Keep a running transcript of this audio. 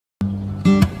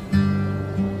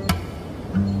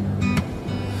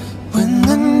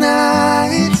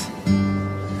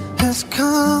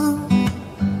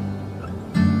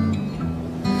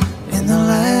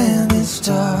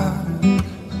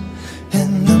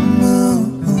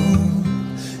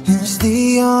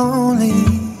only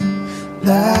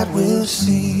that will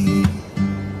see.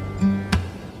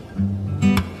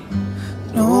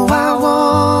 No, I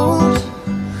won't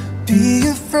be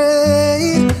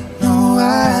afraid. No, I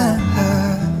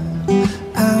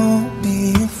won't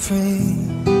be afraid.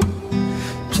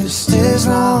 Just as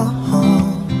long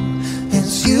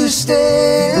as you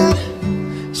stand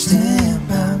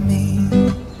by me.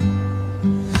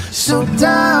 So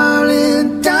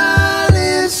darling,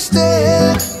 darling,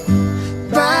 stand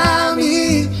by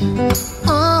me.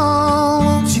 Oh,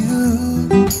 won't you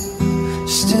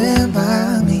stand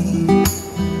by me?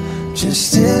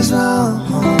 Just as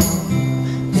long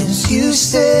as you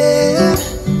stand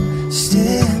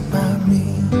by me.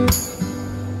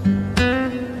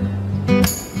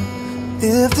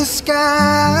 If the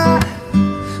sky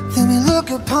that we look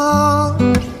upon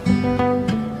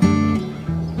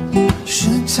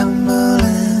should tumble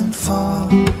and fall,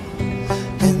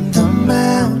 and the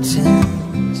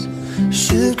mountains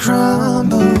should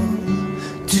crumble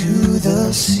to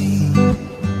the sea,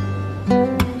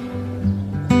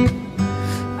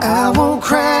 I won't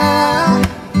cry,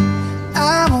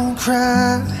 I won't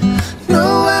cry.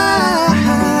 No, I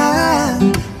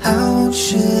won't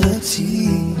shed a tear.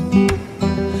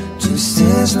 Just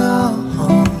as long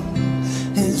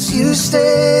as you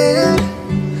stand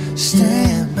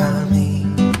by me.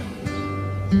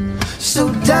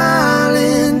 So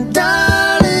darling,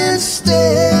 darling,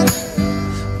 stand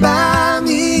by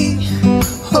me.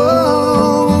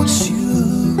 Oh, won't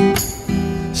you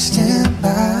stand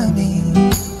by me?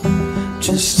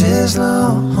 Just as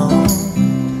long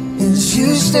as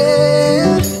you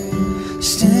stand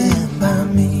by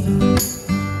me.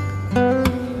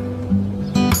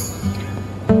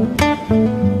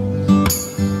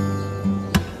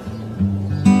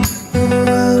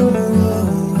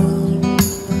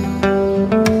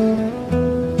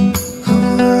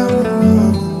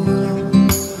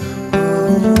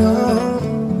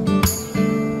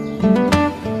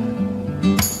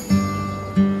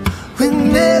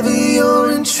 Whenever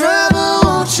you're in trouble,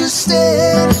 won't you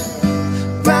stand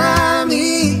by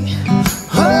me?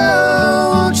 Oh,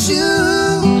 won't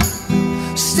you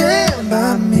stand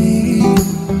by me?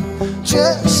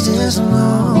 Just as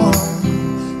long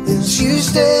as you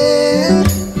stand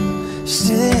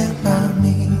by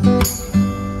me.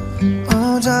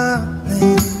 Oh,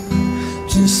 darling,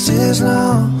 just as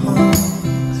long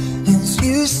as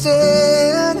you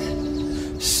stand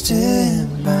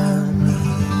by me.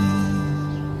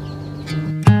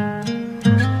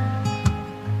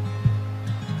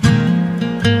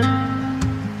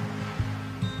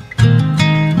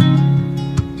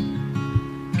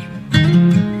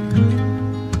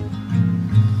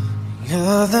 The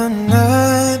other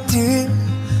night, dear,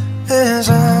 as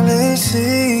I lay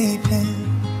sleeping,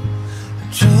 I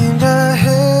dreamed I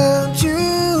held you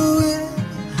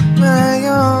in my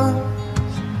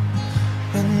arms.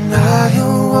 When I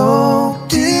awoke,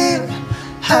 dear,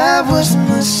 I was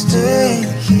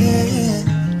mistaken.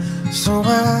 So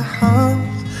I hung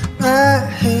my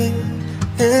head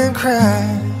and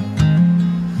cried.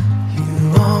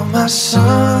 You are my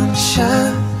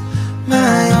sunshine,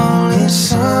 my only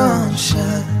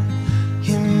sunshine.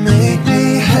 You make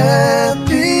me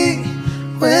happy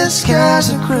when skies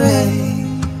are gray.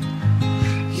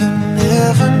 You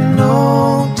never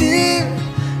know, dear,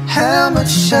 how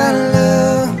much I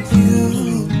love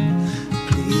you.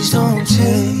 Please don't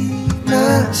take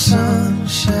my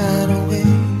sunshine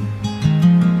away.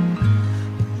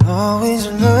 I'll always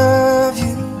love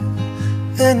you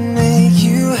and make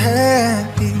you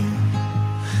happy.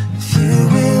 If you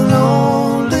will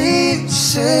only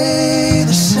say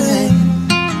the same.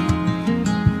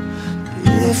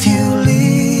 If you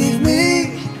leave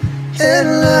me and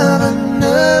love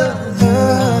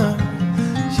another,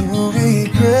 you'll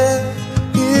regret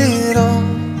it all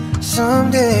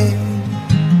someday.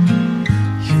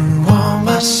 You are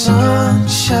my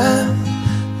sunshine,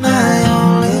 my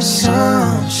only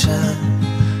sunshine.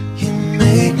 You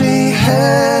make me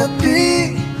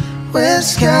happy when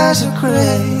skies are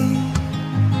gray.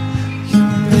 You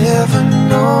never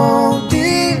know,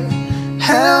 dear,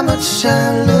 how much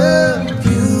I love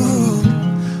you.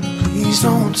 Please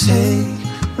don't take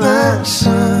my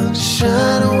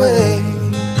sunshine away.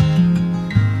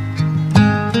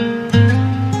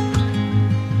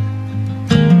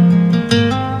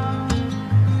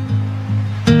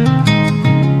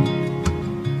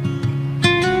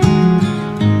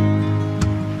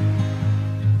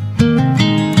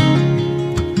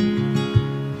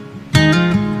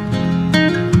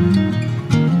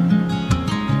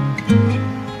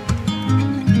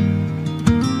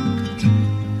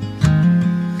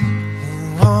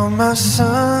 My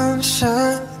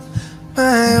sunshine,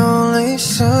 my only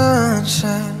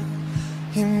sunshine.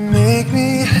 You make me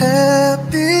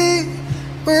happy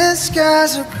when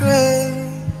skies are gray.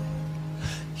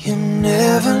 You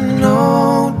never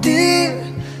know, dear,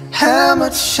 how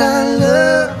much I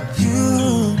love you.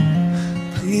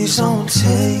 Please don't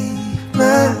take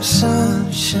my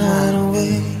sunshine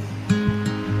away.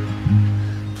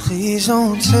 Please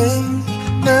don't take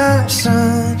my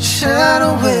sunshine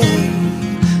away.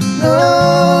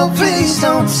 No, please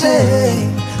don't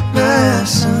take my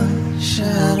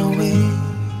sunshine away.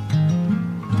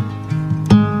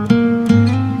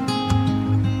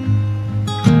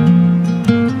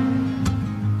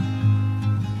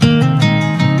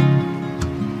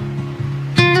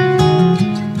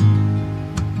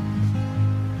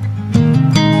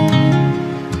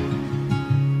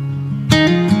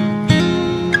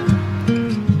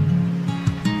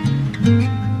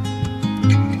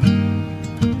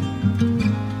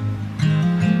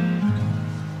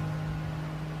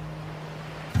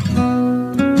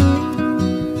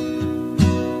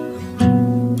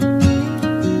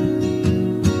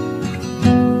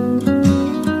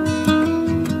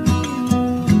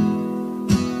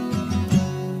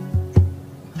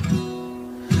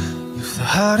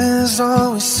 Heart is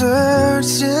always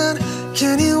searching.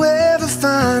 Can you ever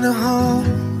find a home?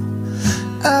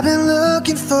 I've been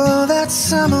looking for that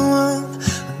someone.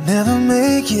 I'll never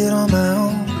make it on my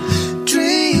own.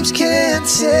 Dreams can't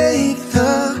take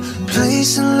the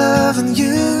place of loving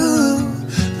you.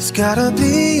 There's gotta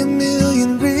be a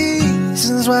million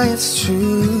reasons why it's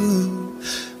true.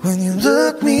 When you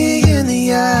look me in the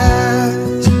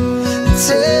eyes and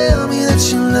tell me that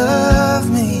you love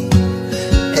me,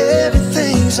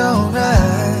 everything's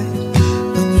alright.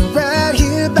 When you're right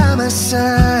here by my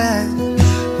side,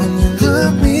 when you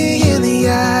look me in the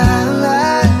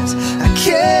eyes, I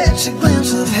catch a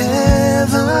glimpse of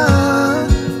heaven,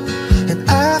 and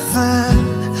I find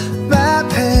my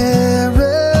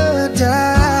paradise.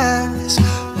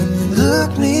 When you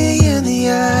look me in the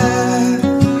eyes.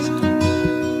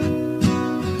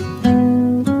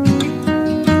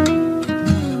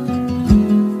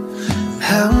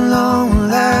 How long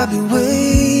will I be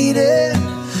waiting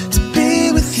to be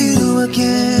with you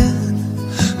again?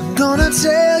 I'm gonna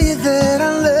tell you that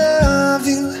I love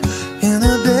you in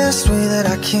the best way that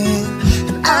I can.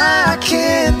 And I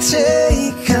can't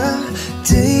take a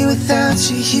day without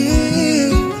you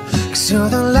here, 'cause you're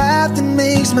the light that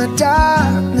makes my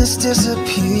darkness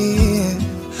disappear.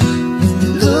 When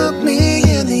you look me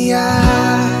in the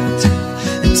eyes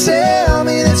and tell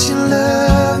me that you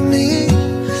love me,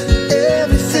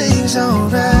 everything's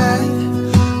alright.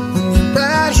 When you're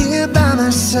right here by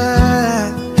my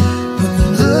side, when you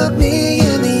look me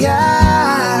in the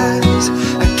eyes,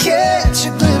 I catch a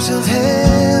glimpse of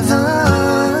heaven,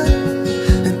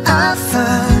 and I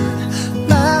find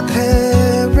my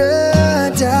paradise.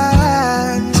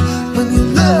 When you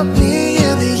look me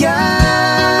in the eyes,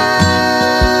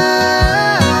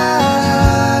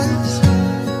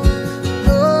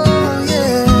 oh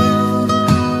yeah.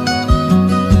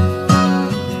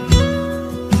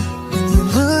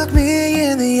 Look me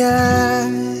in the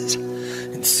eyes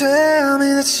and tell me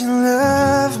that you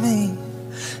love me,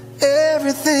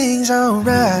 everything's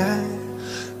alright.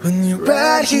 When you're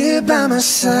right here by my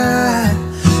side,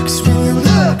 'cause when you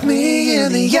look me in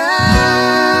the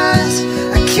eyes,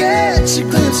 I catch a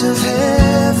glimpse of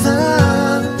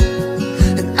heaven,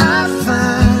 and I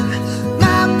find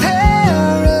my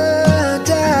paradise.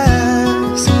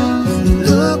 When you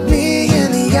look me in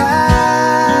the eyes,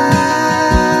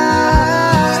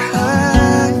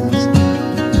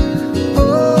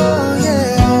 oh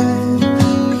yeah,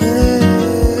 yeah.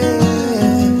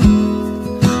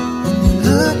 When you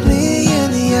look me in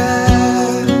the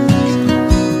eyes.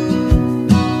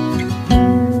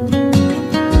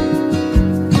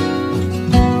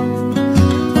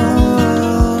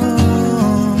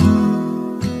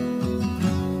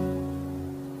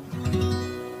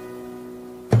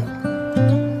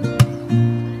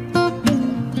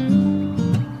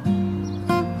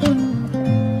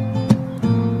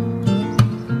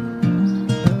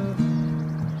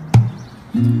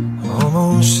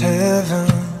 Almost heaven,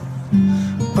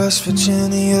 West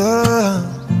Virginia,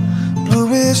 Blue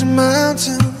Ridge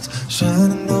Mountains,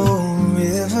 Shenandoah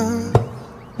River.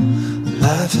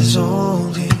 Life is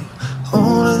old here,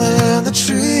 older than the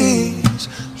trees,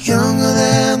 younger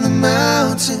than the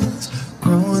mountains,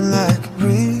 growing like a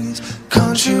breeze.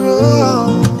 Country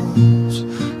roads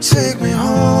take me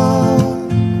home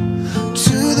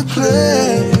to the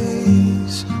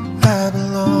place I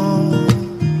belong.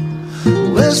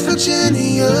 West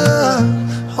Virginia,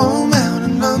 oh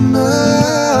mountain mama,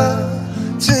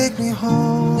 take me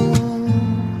home.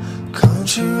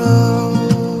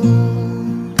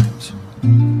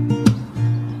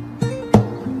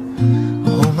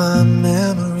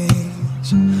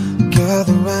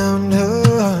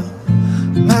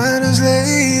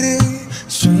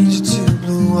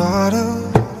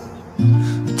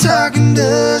 and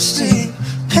dusty,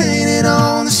 painted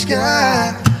on the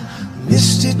sky.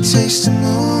 Misty taste of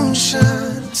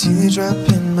moonshine, teardrop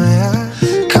in my eye.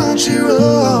 Country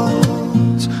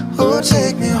roads, oh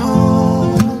take me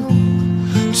home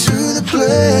to the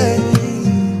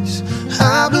place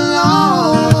I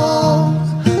belong.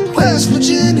 West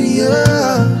Virginia,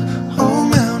 oh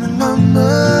mountain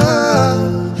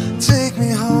mama, take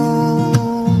me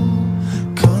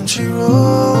home. Country roads,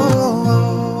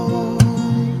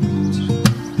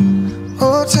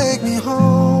 oh take me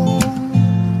home.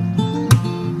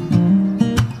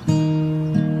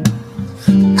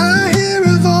 I hear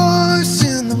a voice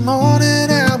in the morning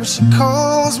hour, she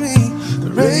calls me.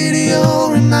 The radio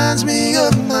reminds me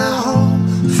of my home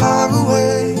far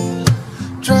away.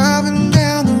 Driving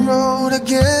down the road, I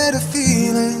get a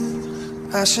feeling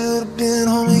I should have been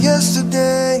home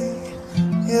yesterday,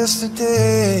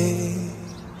 yesterday.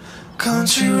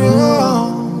 Country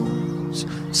roads,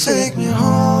 take me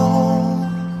home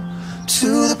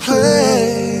to the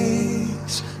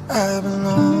place I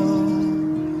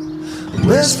belong.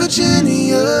 West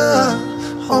Virginia,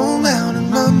 oh mountain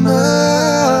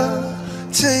mama,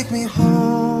 take me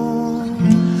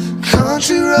home.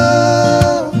 Country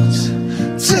roads,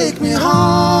 take me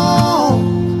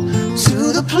home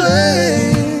to the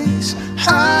place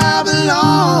I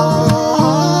belong.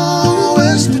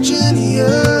 West Virginia,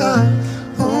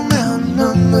 oh mountain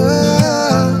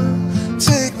mama,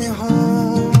 take me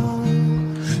home,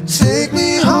 take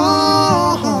me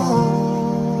home.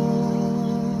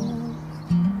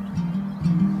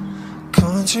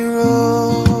 Country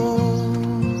roads,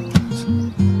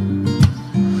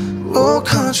 oh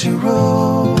country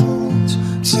roads,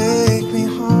 take me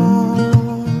home.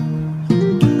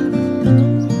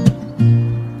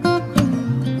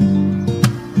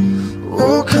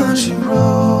 Oh country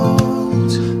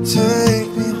roads, take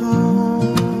me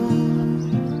home.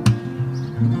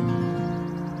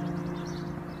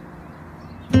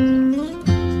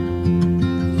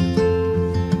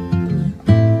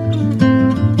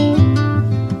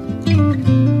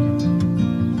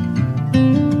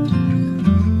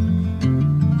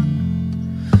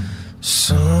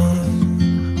 Somewhere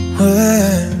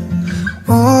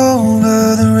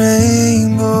over the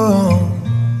rainbow,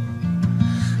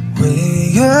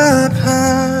 way up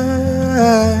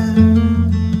high,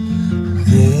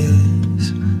 there's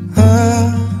a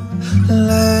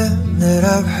land that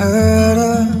I've heard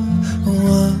of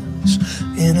once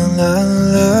in a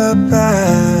lullaby.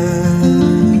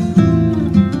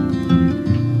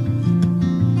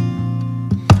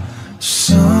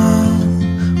 Somewhere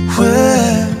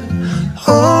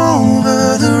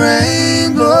over the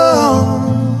rainbow,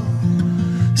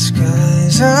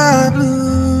 skies are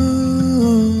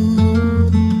blue,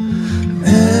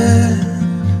 and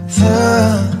the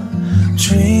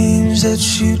dreams that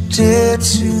you dare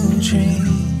to dream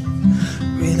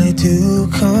really do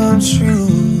come true.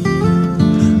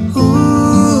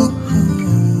 Ooh.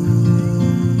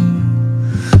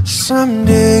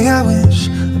 Someday I wish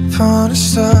upon a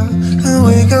star and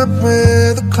wake up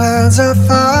where the clouds are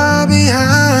far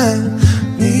behind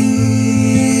me,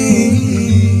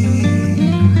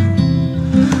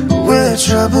 where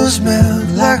troubles melt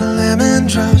like lemon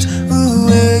drops. Ooh,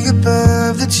 way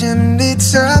above the chimney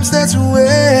tops, that's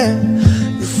where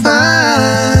you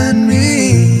find me.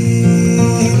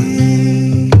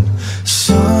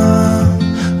 Somewhere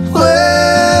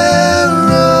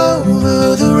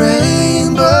over the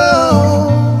rainbow,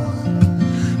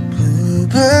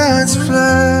 bluebirds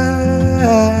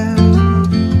fly,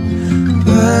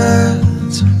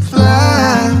 birds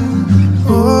fly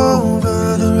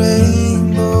over the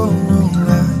rainbow.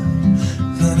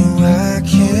 Then why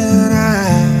can't I?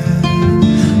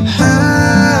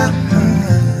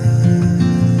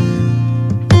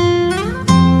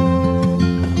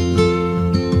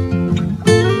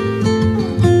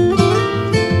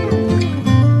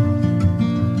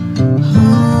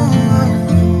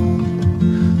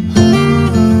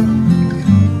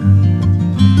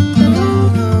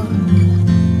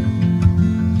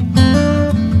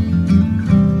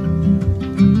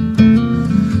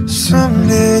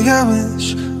 Someday I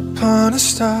wish upon a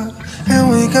star and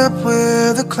wake up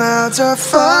where the clouds are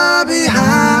far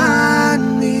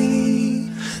behind me,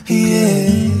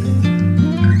 yeah,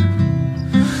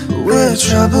 where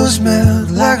troubles melt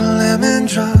like lemon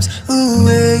drops. Ooh,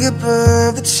 way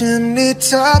above the chimney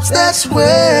tops, that's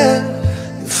where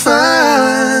you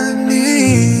find me.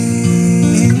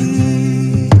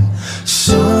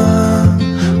 Somewhere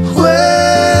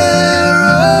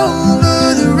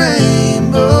over the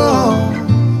rainbow,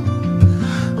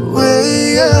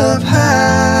 way up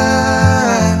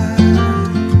high,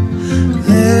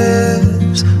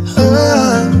 there's a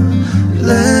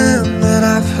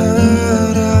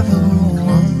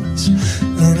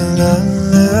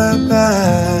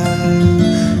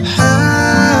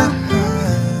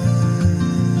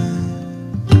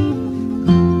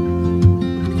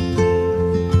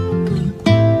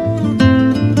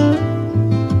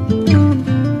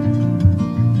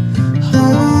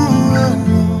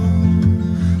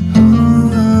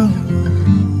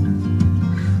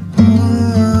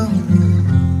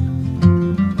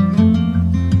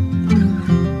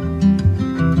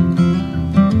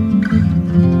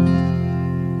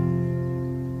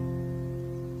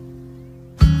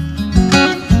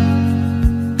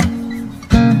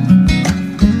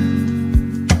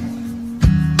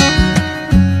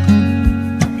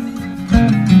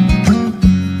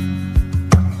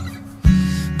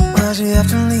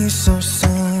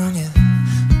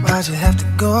why'd you have to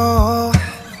go?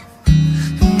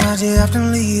 And why'd you have to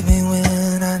leave me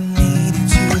when I needed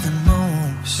you the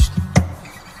most?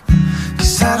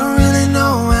 'Cause I don't really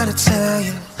know how to tell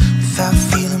you without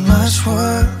feeling much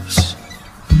worse.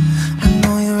 I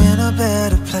know you're in a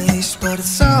better place, but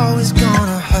it's always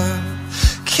gonna hurt.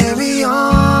 Carry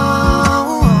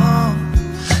on,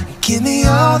 give me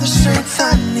all the strength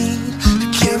I need to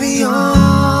carry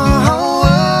on.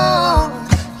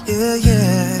 Yeah,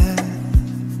 yeah.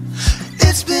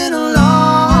 It's been a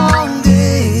long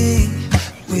day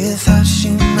without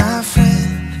you, my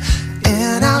friend,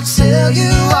 and I'll tell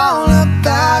you all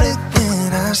about it when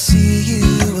I see you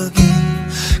again.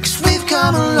 'Cause we've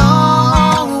come a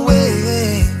long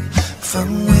way from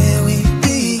where we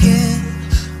began.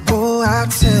 Oh,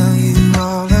 I'll tell you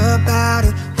all about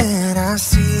it when I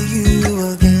see you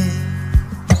again.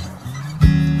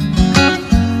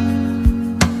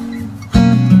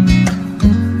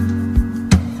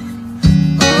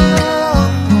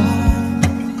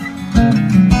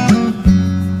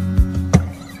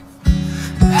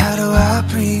 How do I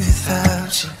breathe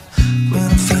without you when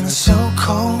I'm feeling so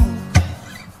cold?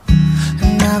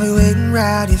 And I'll be waiting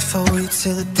right here for you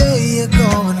till the day you're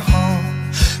going home.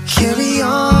 Carry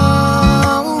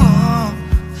on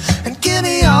and give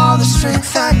me all the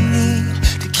strength I need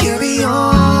to carry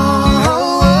on.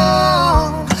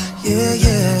 Yeah,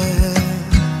 yeah.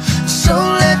 So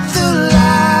let the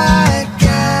light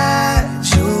guide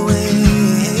your way.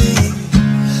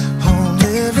 Hold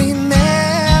every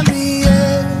memory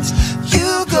as you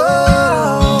go,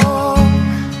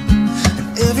 and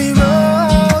every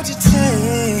road you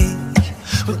take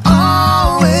will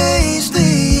always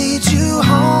lead you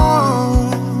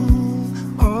home.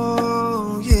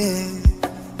 Oh yeah.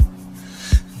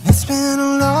 It's been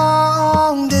a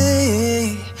long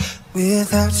day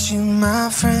without you, my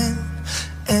friend,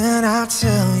 and I'll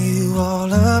tell you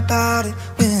all about it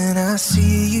when I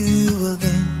see you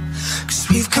again. 'Cause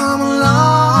we've come a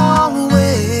long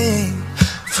way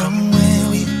from where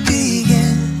we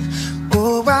began.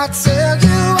 Oh, I'll tell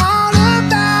you all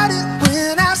about it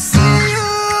when I see you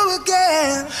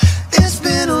again. It's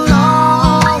been a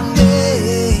long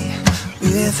day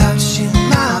without you,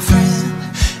 my friend,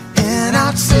 and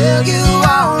I'll tell you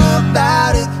all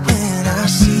about it when I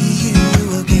see you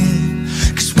again.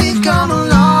 'Cause we've come a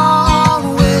long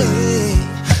way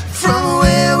from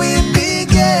where we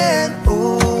began.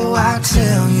 Oh, I'll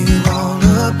tell you all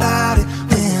about it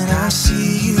when I see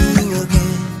you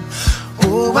again.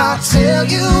 Oh, I'll tell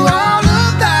you all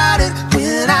about it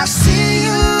when I see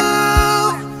you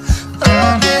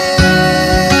again.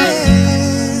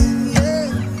 Yeah.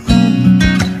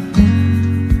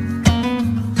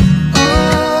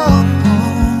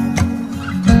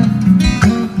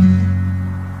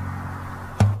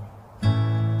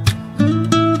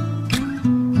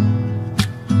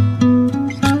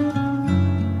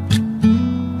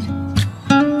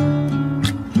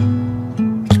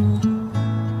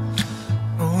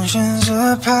 Oceans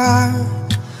apart,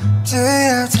 day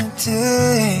after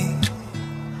day,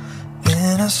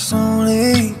 and I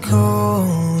slowly go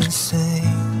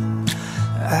insane.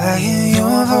 I hear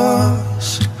your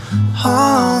voice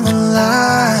on the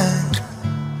line,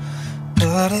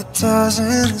 but it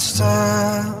doesn't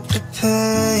stop the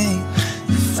pain.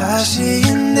 If I see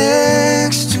you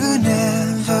next to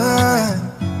never,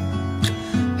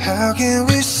 how can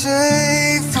we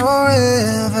say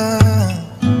forever?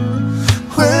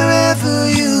 Wherever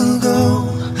you go,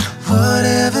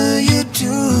 whatever you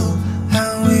do, I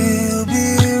will be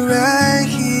right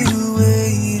here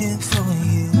waiting for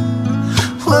you.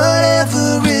 Whatever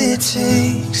it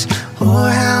takes, or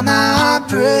how my heart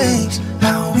breaks,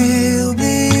 I will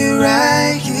be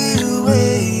right here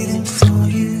waiting for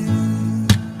you.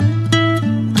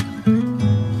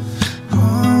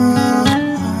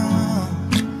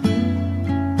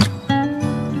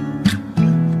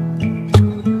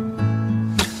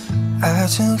 I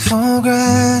took for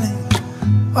granted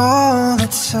all the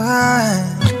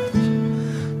time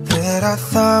that I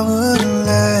thought would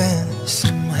last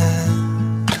somehow.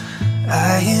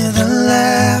 I hear the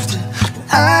laughter,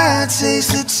 I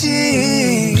taste the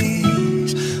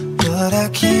tears, but I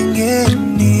can't get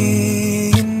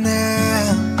near you now.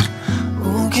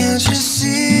 Oh, can't you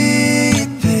see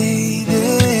it,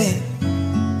 baby?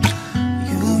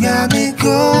 You got me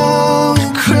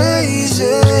going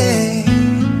crazy.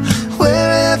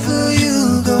 Wherever you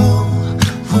go,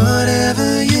 whatever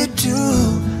you do,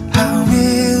 I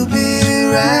will be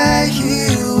right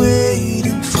here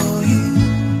waiting for you.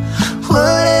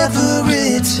 Whatever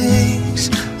it takes,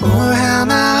 or how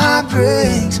my heart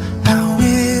breaks, I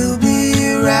will be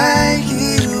right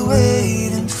here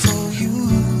waiting for you.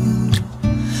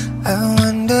 I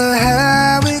wonder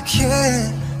how we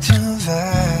can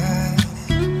divide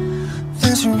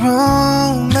this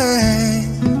romance.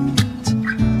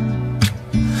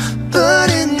 But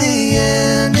in the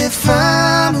end, if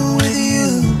I'm with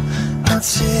you, I'll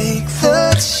take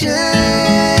the chance.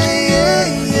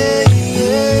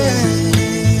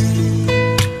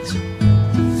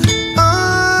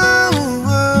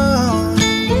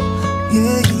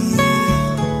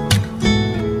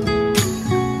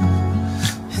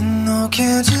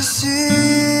 Can't you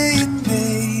see it,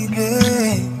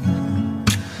 baby?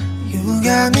 You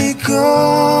got me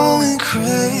going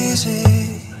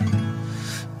crazy.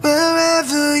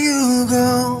 Wherever you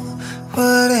go,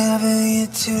 whatever you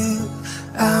do,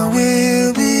 I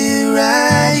will be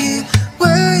right here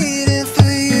waiting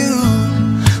for you.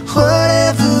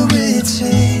 Whatever it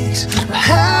takes,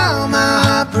 how my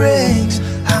heart breaks,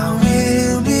 I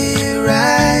will be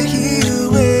right here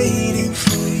waiting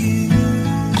for you.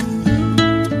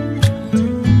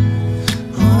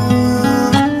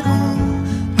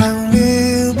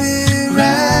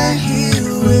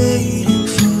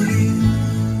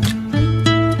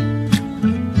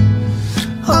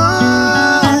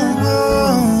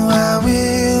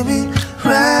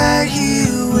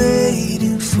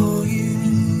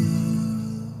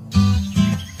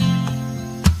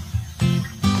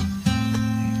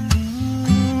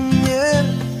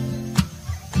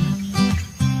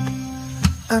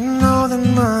 I know the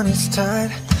money's tight,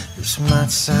 this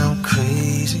might sound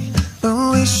crazy, but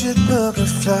we should book a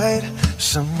flight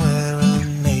somewhere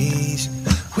amazing.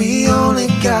 We only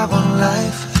got one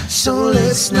life, so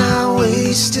let's not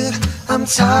waste it. I'm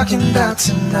talking about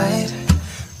tonight.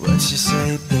 What you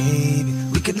say, baby?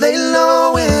 We could lay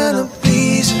low in a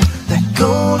piece of that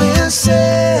golden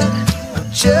sand, or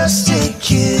just take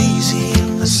it easy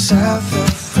in the south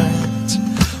of France.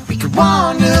 We could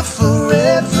wander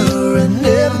forever and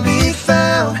never be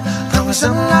found, long as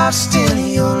I'm lost in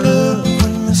your love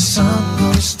when the sun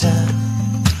goes down.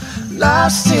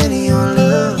 Lost in your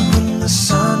love when the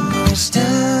sun goes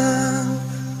down.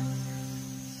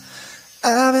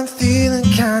 I've been feeling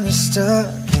kinda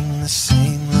stuck in the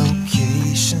same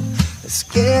location. Let's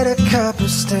get a couple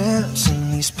stamps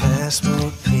in these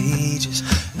passport pages.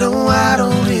 No, I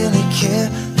don't really care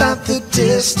about the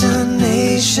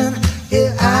destination.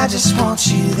 Yeah, I just want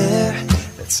you there,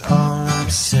 that's all I'm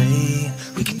saying.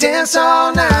 We could dance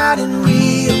all night in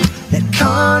Rio at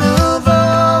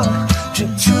Carnival,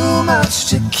 drink too much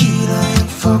tequila and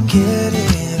forget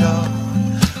it all.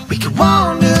 We could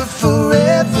wander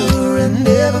forever and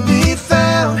never be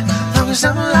found, long as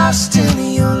I'm lost in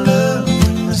your love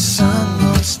when the sun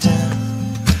goes down.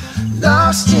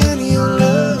 Lost in your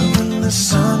love when the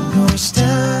sun goes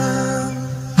down.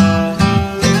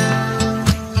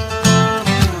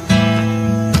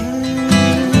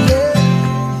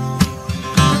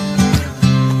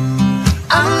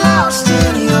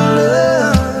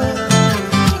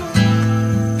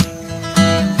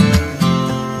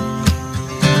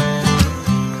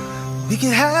 We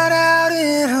can hide out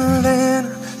in Havana,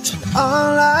 turn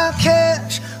all our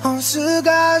cash on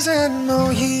cigars and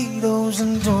mojitos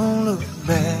and don't look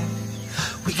back.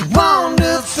 We can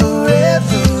wander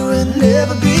forever and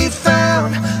never be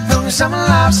found, long as I'm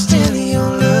lost in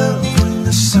your love when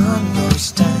the sun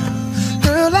goes down.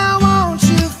 Girl, I want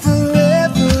you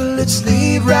forever, let's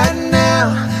leave right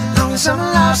now, long as I'm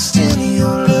lost in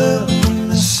your love when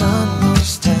the sun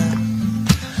goes down.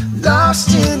 Lost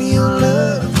in your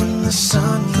love when the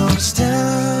sun goes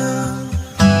down.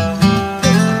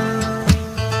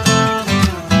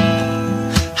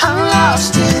 I'm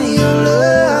lost in your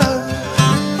love.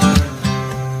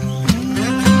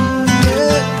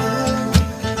 Yeah.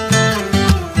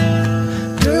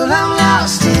 Girl, I'm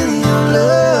lost in your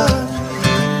love.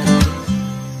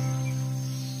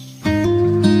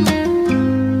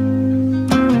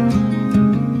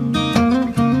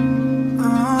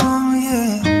 Oh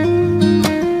yeah.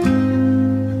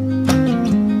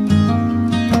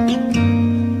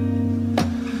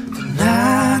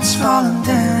 Falling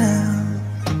down,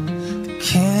 the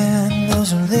candles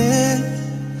are lit.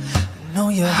 I know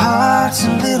your heart's a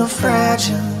little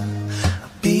fragile,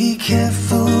 be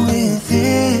careful with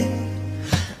it.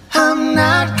 I'm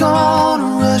not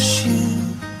gonna rush you,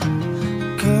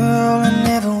 girl, I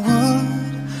never would.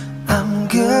 I'm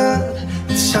good,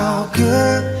 it's all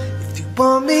good. If you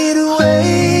want me to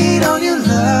wait on your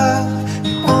love,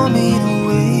 you want me to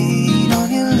wait on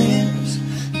your lips,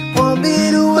 you want me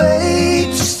to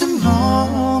wait just a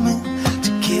moment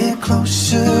to get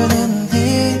closer than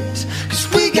this. 'Cause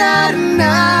we got a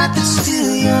night that's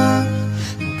still young,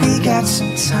 and we got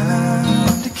some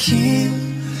time to kill.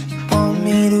 You want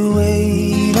me to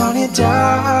wait on you,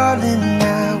 darling,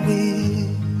 I will.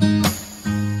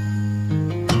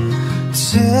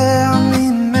 Tell me,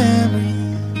 memory,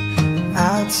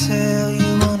 I'll tell you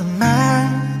one of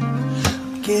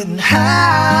mine. Getting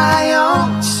high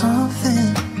on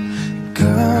something,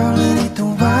 girl, it ain't the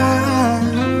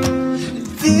wine. It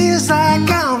feels like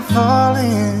I'm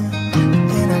falling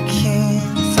and I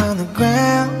can't find the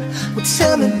ground. Well,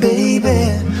 tell me, baby,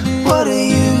 what are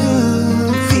you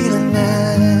feeling now?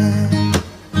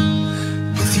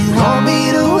 If you want me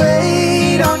to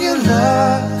wait on your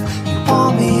love, you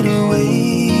want me to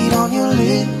wait on your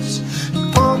lips, you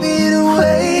want me to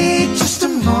wait just a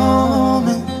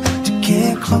moment to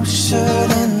get closer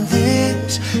than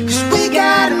this. 'Cause we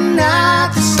got a night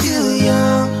that's still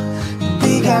young,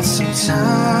 we got some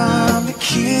time to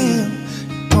kill.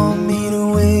 You want me to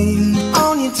wait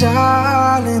on you,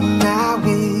 darling, I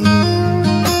will.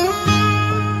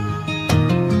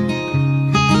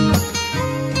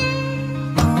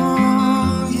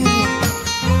 Oh, yeah.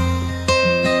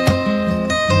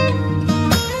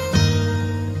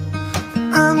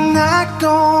 I'm not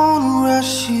gonna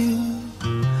rush you,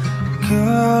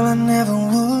 girl, I never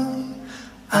would.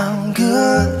 I'm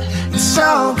good, it's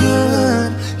all good.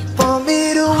 You want me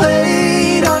to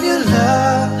wait on your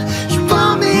love, you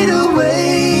want me to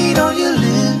wait on your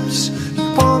lips, you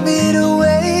want me to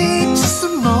wait just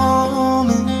a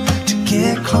moment to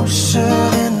get closer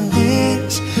than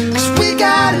this. 'Cause we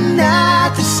got a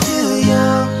night that's still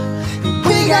young, and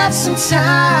we got some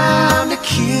time to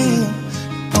kill.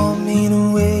 You want me to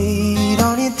wait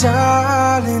on you,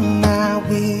 darling, I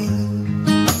will.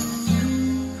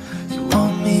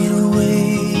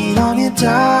 On you,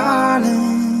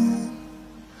 darling,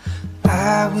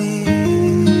 I will.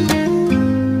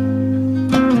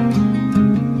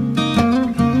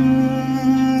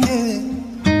 Yeah.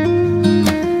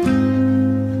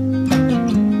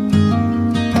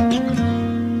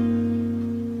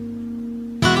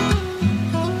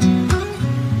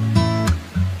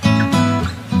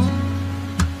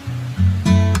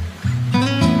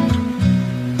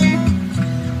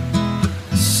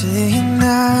 Saying I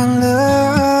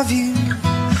love you,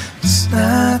 it's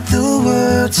not the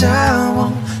words I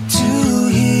want to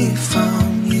hear from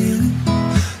you.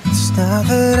 It's not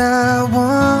that I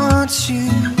want you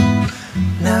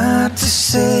not to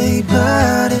say,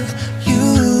 but if you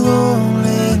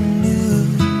only knew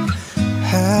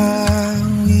how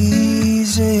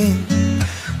easy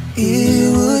it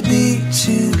would be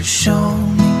to show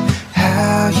me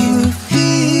how you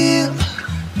feel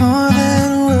more than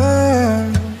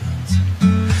words.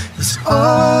 It's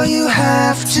all you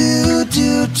have to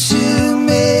do to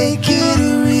make it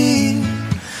real.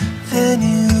 Then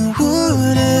you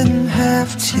wouldn't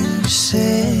have to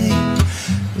say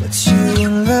that you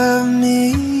love me,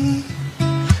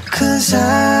 'cause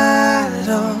I'd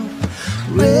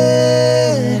already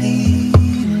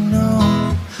know.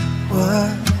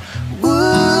 What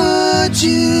would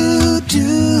you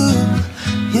do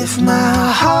if my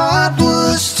heart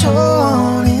was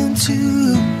torn in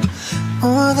two?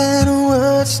 More than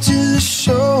words to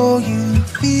show you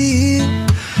feel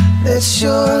that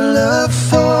your love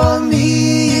for me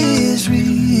is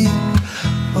real.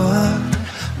 What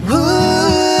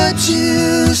would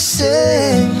you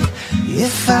say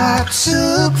if I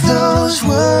took those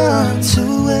words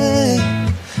away?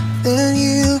 Then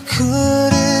you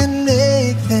couldn't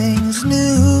make things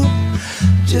new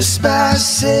just by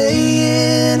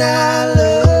saying I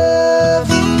love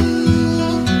you.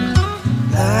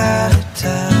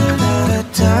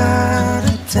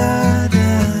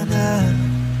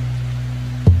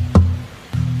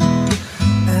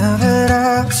 Now that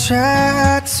I've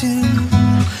tried to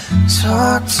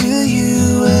talk to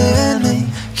you and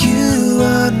make you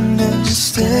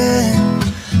understand,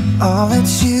 all that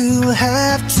you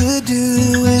have to do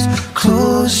is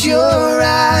close your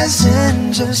eyes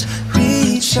and just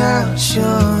reach out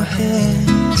your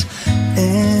hands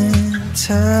and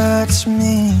touch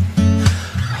me.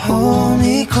 Hold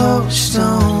me close,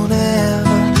 don't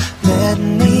ever let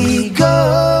me go.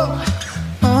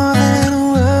 More than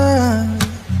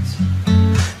words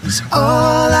is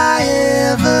all I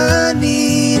ever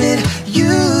needed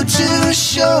you to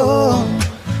show.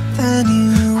 Then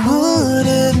you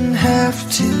wouldn't have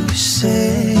to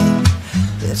say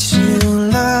that you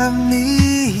love me,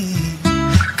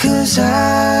 'cause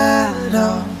I'd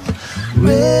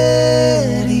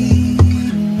already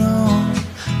know.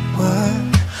 What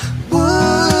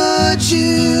would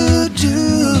you do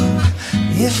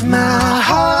if my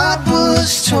heart was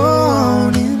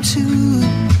torn in two?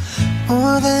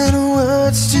 More than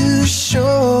words to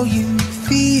show you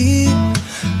feel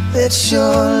that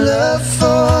your love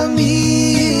for me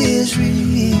is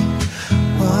real.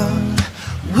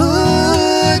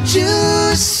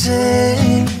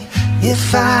 say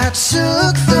if I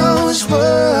took those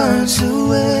words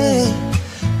away,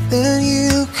 then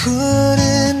you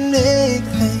couldn't make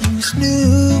things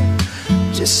new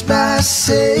just by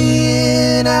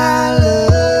saying I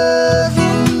love you.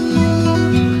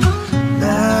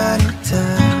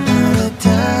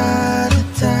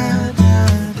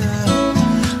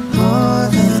 More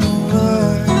than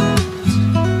words.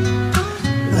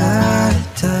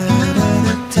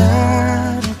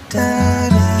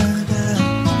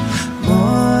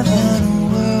 More than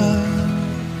words.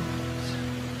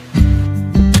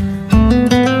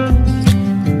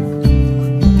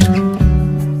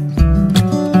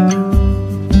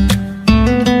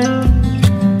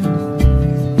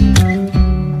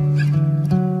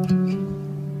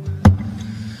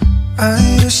 I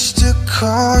used to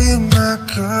call you my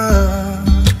girl.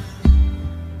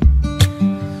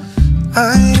 I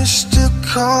used to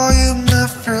call you my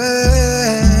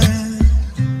friend.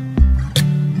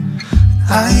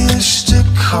 I used to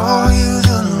call you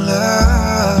the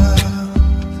love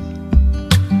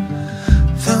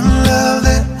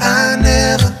that I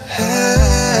never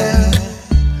had.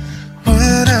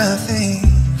 When I think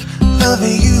of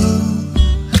you,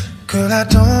 girl, I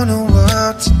don't know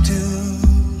what to do.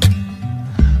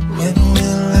 When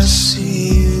will I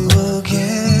see you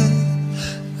again?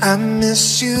 I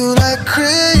miss you like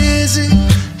crazy,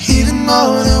 even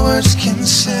more than words can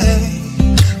say.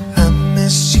 I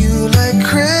miss you like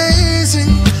crazy,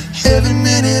 every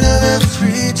minute of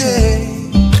every day.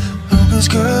 Because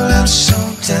girl, I'm so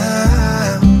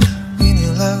down when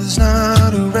your love's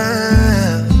not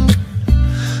around.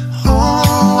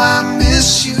 Oh, I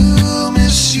miss you,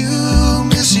 miss you,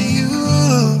 miss you.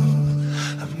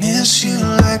 I miss you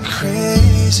like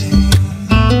crazy.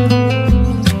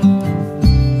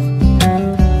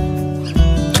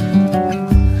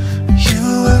 You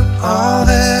were all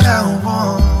that I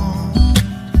want.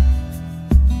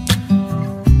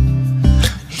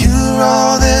 You're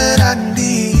all that I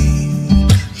need.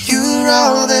 You're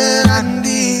all that I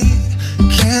need.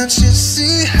 Can't you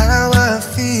see how I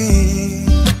feel?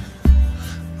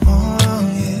 Oh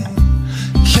yeah.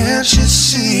 Can't you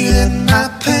see that my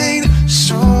pain is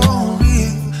so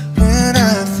real? When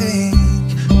I think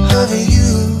of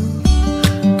you,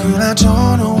 girl, I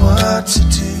don't know what to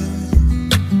do.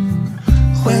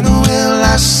 When will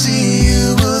I see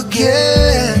you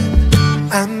again?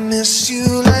 I miss you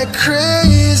like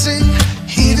crazy,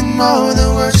 even more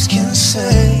than words can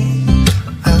say.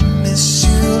 I miss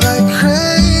you like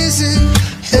crazy,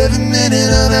 every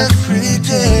minute of every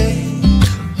day.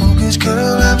 Oh, 'cause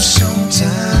girl, I'm so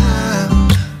down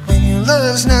when your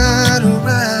love's not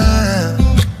around.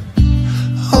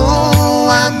 Oh,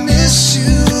 I miss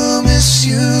you, miss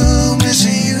you, miss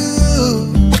you.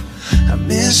 I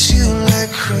miss you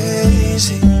like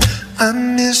crazy. I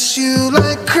miss you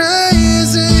like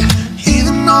crazy,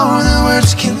 even more than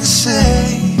words can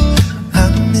say. I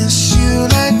miss you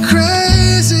like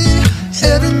crazy,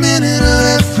 every minute of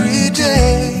every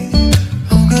day.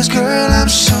 Oh, 'cause girl, I'm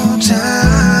so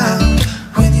down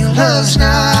when your love's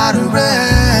not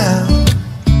around.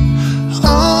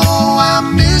 Oh, I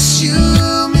miss you,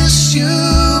 miss you,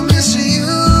 miss you.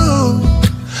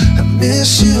 I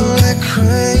miss you like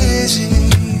crazy.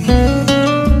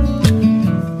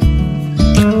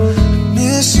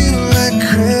 Miss you like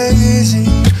crazy.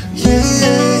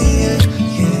 Yeah, yeah,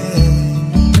 yeah.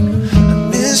 I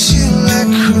miss you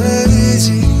like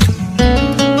crazy.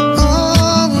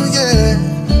 Oh yeah.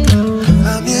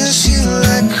 I miss you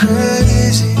like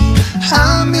crazy.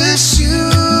 I miss you.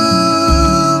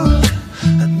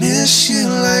 I miss you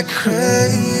like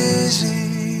crazy.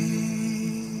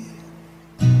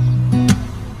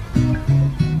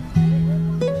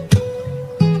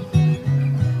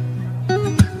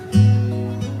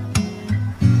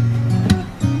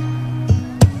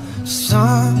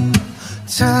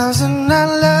 Sometimes in our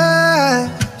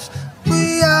lives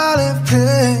we all have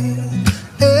pain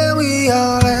and we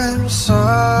all have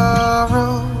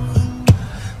sorrow.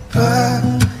 But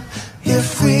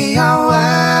if we are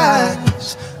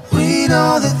wise, we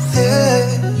know that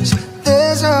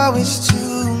there's always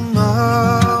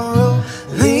tomorrow.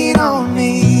 Lean on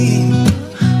me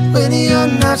when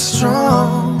you're not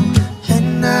strong,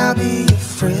 and I'll be your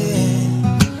friend.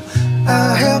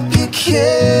 I'll help you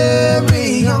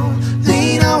carry on.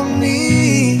 Lean on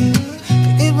me,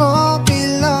 it won't be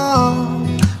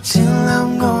long till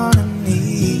I'm gonna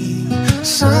need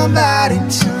somebody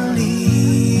to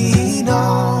lean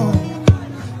on.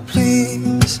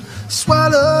 Please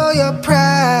swallow your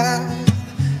pride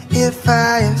if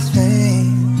I have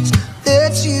things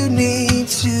that you need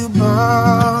to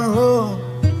borrow.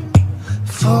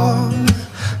 For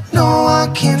no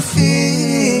one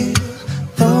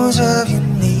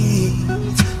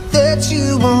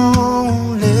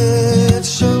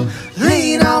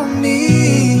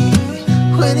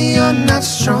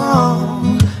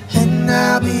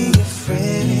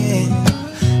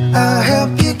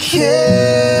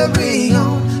carry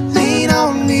on, lean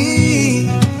on me.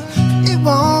 It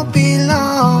won't be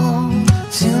long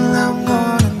till I'm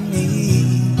gonna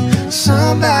need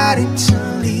somebody to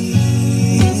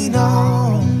lean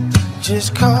on.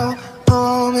 Just call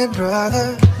on me,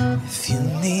 brother, if you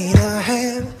need a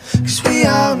hand, 'cause we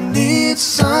all need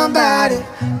somebody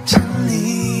to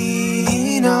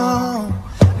lean on.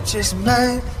 Just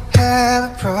might have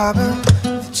a problem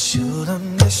that you'll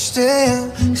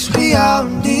understand, 'cause we all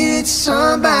need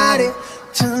somebody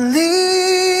to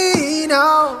lean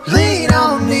on. Lean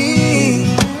on me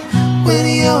when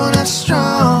you're not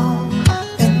strong,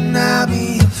 and I'll be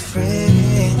your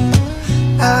friend.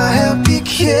 I'll help you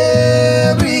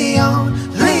carry on.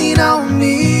 Lean on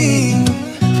me,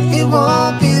 it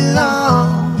won't be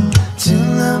long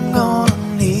till I'm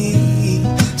gonna need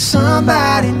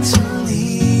somebody to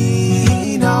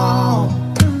lean on.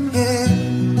 Yeah.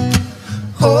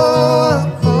 Oh,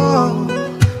 oh,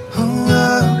 oh,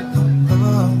 oh,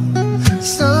 oh.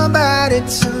 Somebody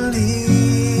to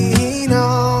lean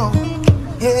on.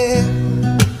 Yeah.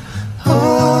 Oh,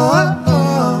 oh,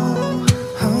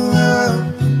 oh, oh,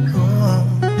 oh.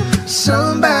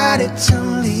 Somebody to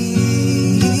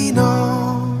lean on.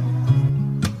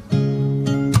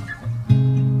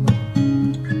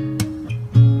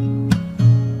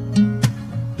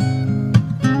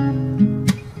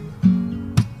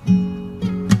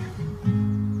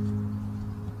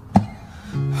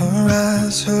 Her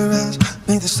eyes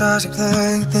make the stars look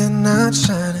like they're not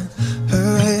shining.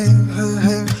 Her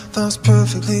hair falls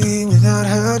perfectly without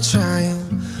her trying.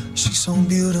 She's so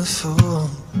beautiful,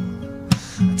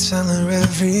 I tell her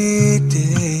every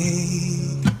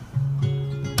day.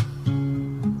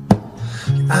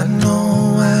 I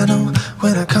know,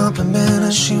 when I compliment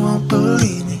her she won't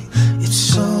believe me. It's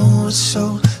so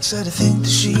sad to think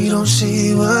that she don't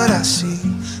see what I see.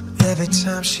 Every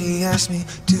time she asks me,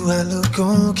 do I look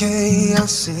okay, I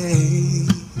say,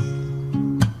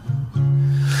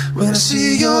 when I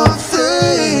see your face,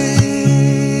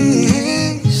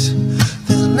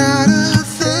 there's not a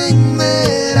thing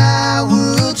that I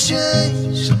would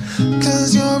change, 'cause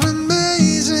you're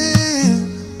amazing,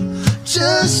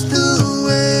 just the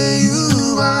way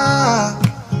you are.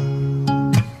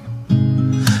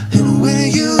 And when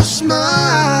you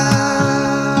smile,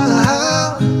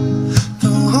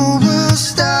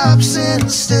 stops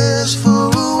and stares for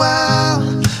a while,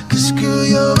 'cause girl,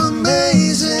 you're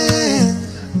amazing,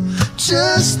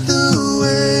 just the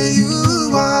way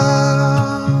you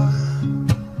are.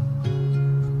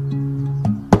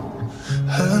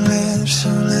 Her lips,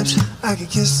 I could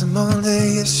kiss them all day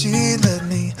if she'd let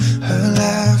me. Her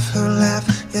laugh,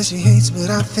 yeah, she hates, but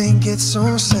I think it's so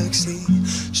sexy.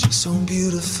 She's so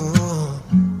beautiful,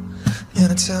 and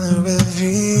I tell her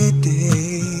every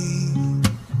day.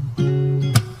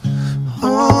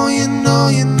 Oh, you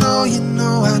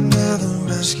know I never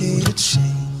ask you to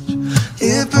change.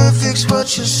 If perfect's what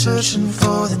you're searching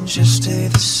for, then just stay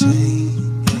the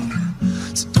same.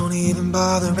 So don't even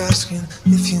bother asking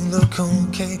if you look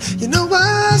okay. You know what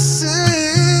I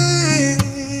say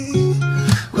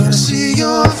when I see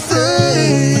your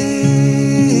face,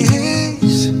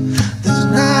 there's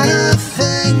not a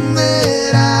thing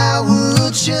that I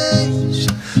would change,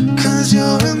 'cause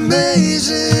you're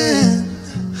amazing,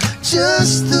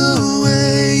 just the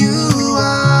way you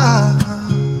are.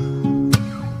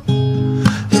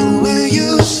 And when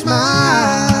you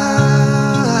smile,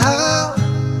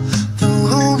 the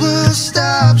whole world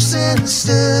stops and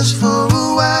stares for a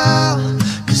while,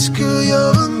 'cause girl,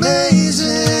 you're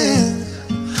amazing,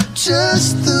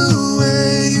 just the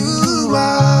way you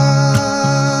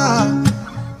are.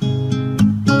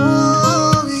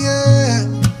 Oh yeah,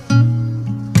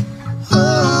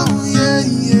 oh yeah,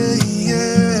 yeah,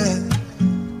 yeah.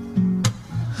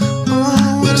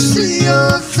 When I see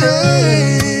your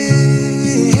face,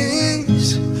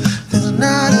 there's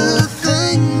not a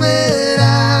thing that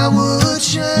I would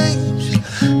change,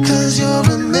 'cause you're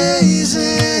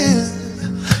amazing,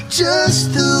 just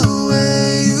the way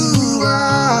you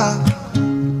are.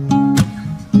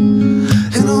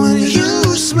 And when you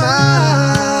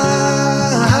smile,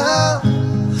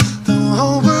 the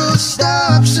whole world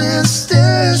stops and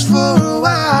stares for a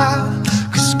while,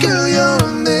 'cause girl, you're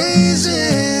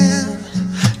amazing,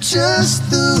 just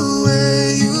the way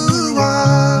you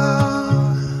are.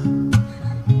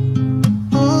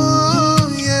 Oh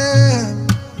yeah,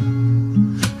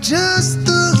 just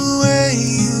the way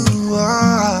you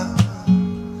are,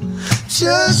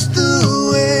 just the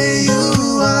way you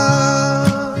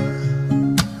are.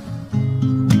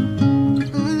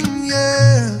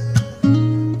 Yeah,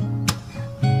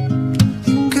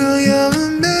 girl, you're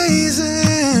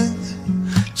amazing,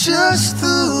 just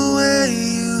the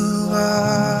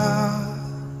are.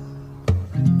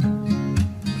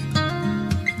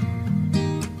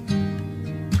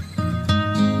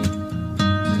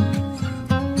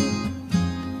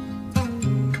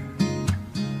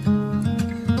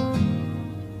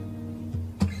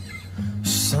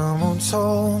 Someone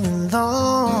told me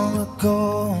long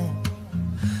ago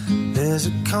there's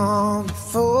a calm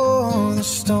before the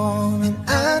storm, and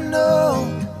I know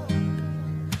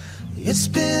it's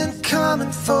been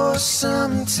coming for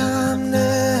some time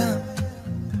now.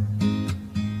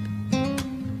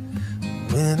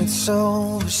 When it's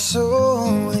over,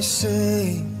 so they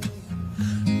say,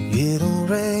 it'll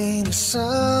rain a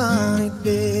sunny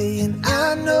day, and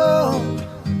I know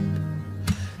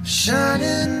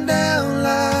shining down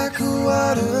like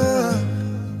water.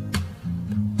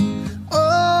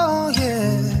 Oh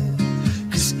yeah,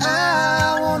 'cause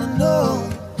I wanna know,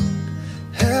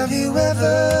 have you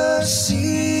ever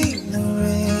seen the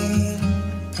rain?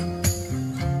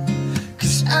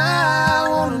 'Cause I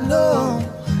wanna know,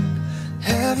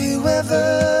 have you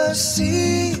ever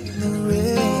seen the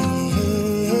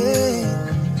rain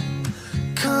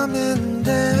coming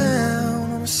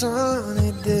down on a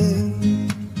sunny day?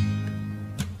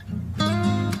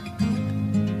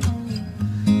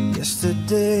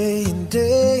 Yesterday and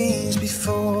days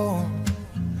before,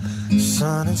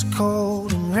 sun is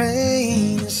cold and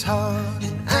rain is hard,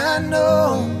 and I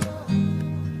know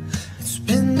it's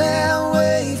been that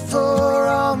way for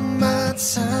all my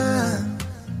time.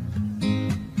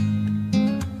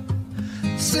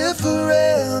 Till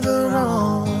forever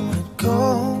on it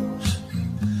goes,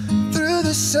 through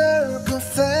the circle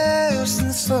fast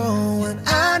and slow, and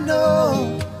I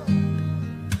know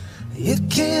it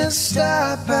can't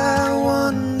stop, I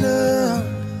wonder.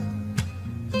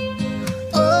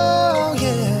 Oh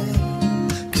yeah,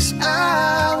 'cause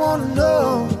I wanna know,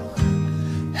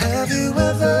 have you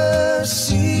ever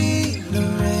seen the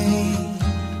rain?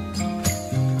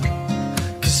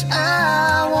 'Cause I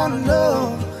wanna know,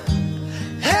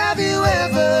 have you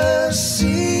ever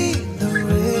seen the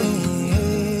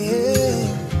rain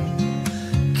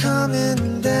coming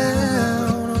down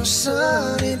on a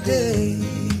sunny day?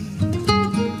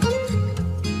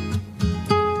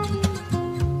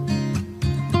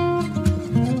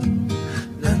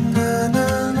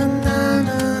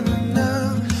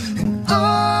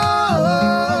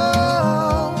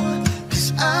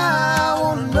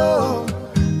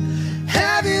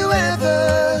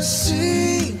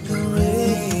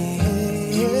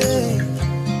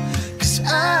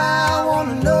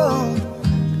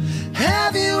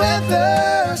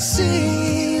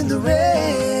 Seen the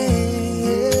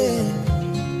rain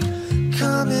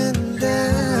coming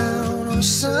down on a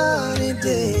sunny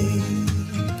day.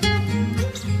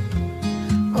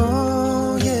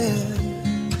 Oh yeah,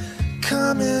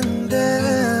 coming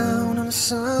down on a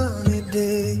sunny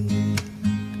day.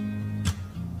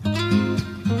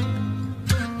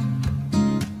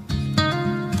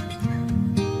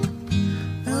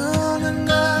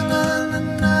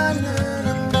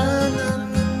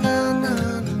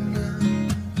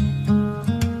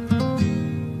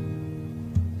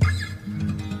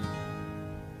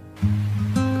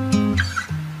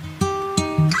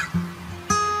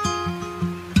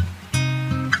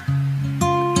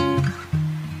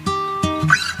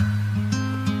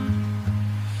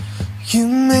 You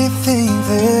may think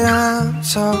that I'm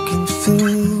talking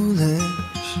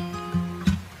foolish.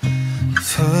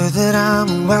 You've heard that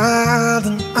I'm wild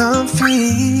and I'm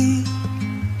free.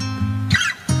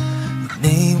 You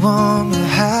may wonder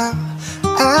how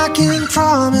I can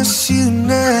promise you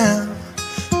now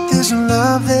there's a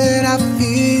love that I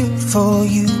feel for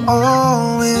you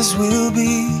always will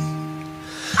be.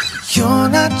 You're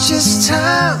not just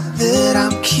time that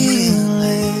I'm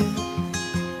killing.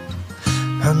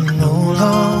 I'm no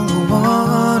longer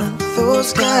one of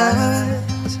those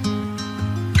guys.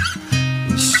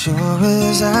 As sure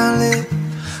as I live,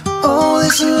 oh,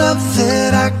 this love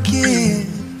that I give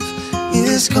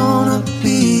is gonna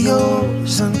be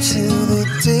yours until the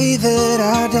day that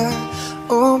I die.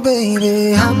 Oh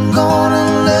baby, I'm gonna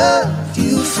love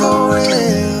you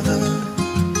forever,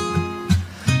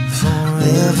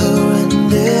 forever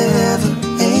and ever,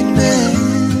 amen.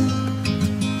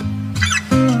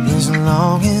 As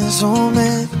long as old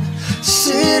men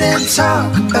sit and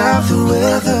talk about the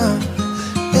weather,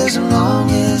 as long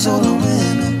as older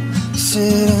women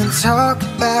sit and talk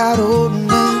about old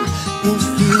men. If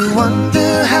you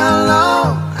wonder how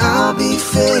long I'll be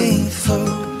faithful,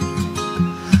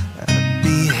 I'd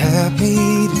be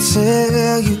happy to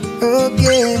tell you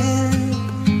again.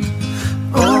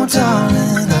 Oh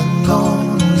darling, I'm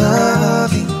gonna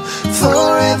love you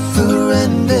forever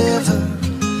and ever,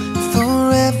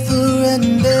 forever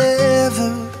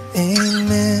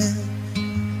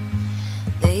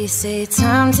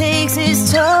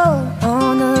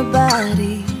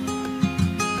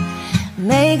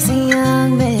makes a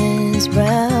young man's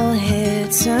brown hair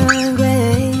turn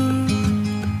gray.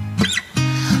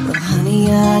 Well,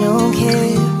 honey, I don't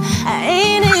care. I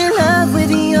ain't in love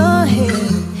with your hair.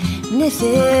 And if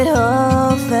it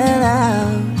all fell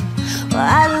out, well,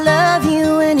 I love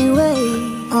you anyway.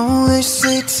 Oh, they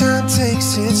say time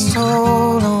takes its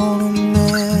toll on a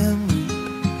man,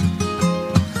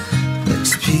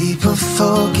 makes people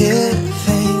forget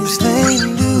things they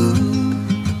do.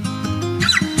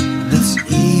 It's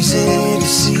easy to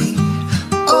see,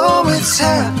 oh, it's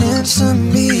happening to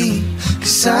me,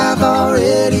 'cause I've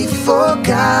already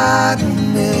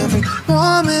forgotten every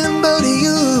woman but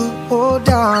you. Oh,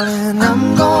 darling,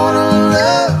 I'm gonna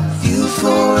love you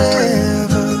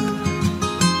forever,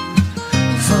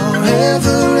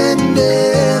 forever and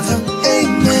ever,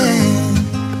 amen.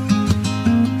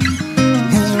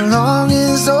 As long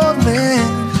as old men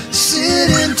sit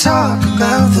and talk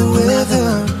about the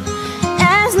weather,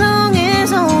 as long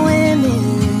as old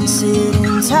women sit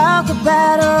and talk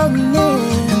about old men.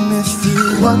 and if you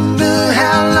wonder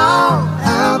how long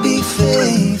I'll be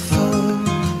faithful,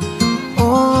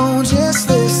 oh, just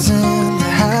listen to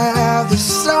how this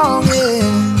song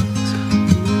ends.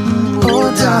 Oh,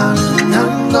 darling,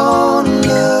 I'm gonna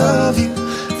love you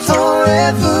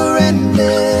forever and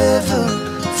ever,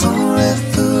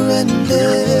 forever and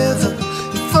ever,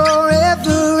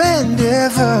 forever and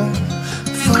ever,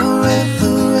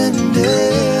 forever and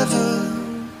ever,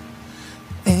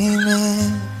 amen.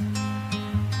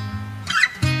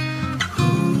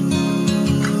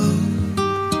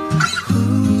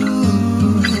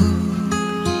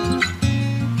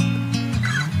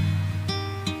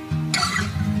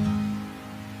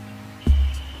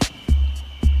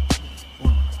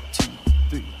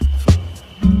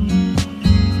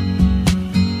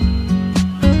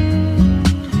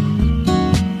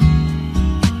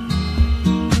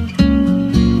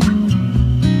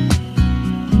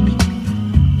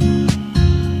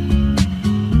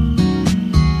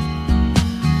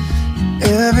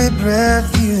 Every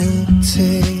breath you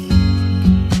take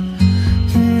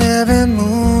and every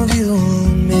move you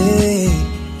make,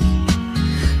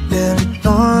 every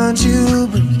bond you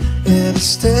break, every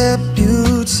step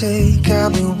you take, I'll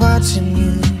be watching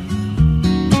you.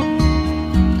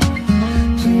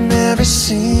 And every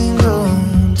single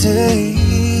day,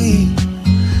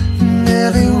 and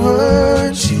every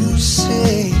word you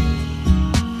say,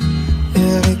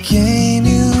 every game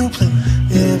you play,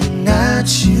 every night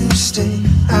you stay,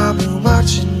 I'll be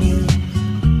watching you.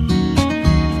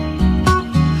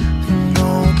 And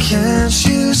oh, can't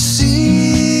you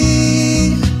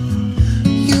see,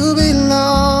 you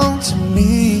belong to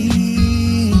me,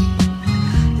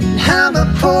 and how my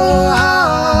poor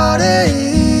heart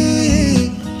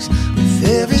aches with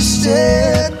every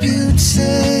step you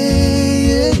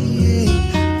take,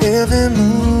 every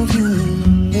move you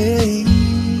make,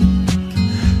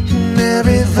 and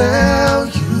every vow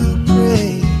you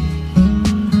break,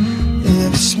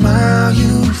 every smile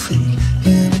you fake,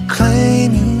 every claim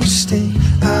you stake,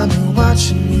 I've been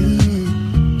watching you.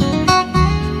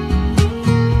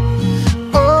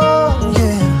 Oh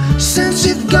yeah, since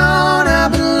you've gone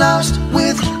I've been lost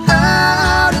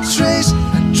without a trace.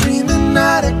 I dream at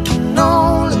night I can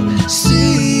only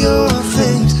see your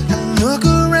face. I look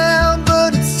around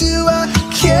but it's you I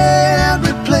can't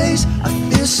replace. I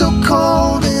feel so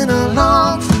cold and I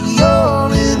long for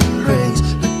your embrace.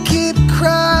 I keep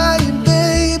crying,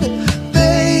 baby,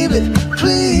 baby,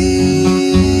 please.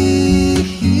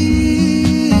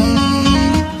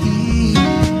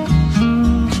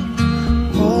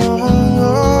 Oh,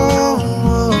 oh,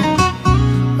 oh,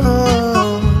 oh.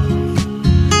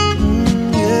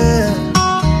 Yeah.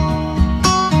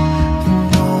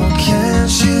 No,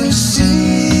 can't you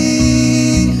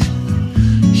see,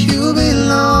 you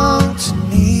belong to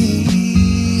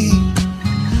me,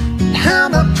 and how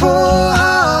my poor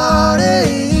heart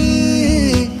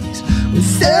aches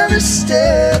with every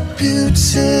step you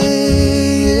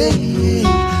take,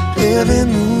 every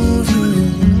move you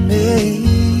make,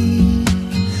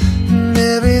 and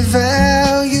every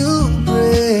vow you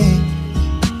break,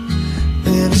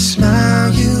 every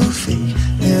smile you fake,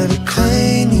 every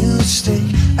claim you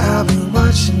stake, I'll be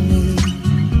watching you.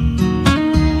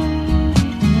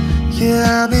 Yeah,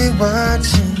 I'll be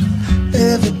watching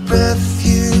every breath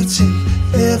you take,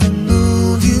 every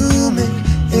move you make,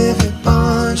 every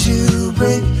bond you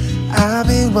break. I'll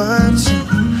be watching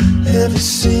every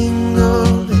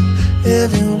single day,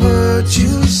 every word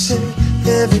you say,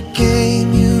 every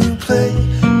game you play.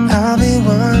 I'll be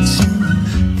watching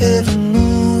every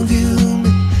move you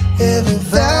make, every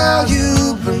vow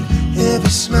you break, every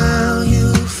smile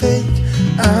you fake.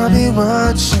 I'll be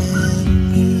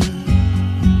watching you.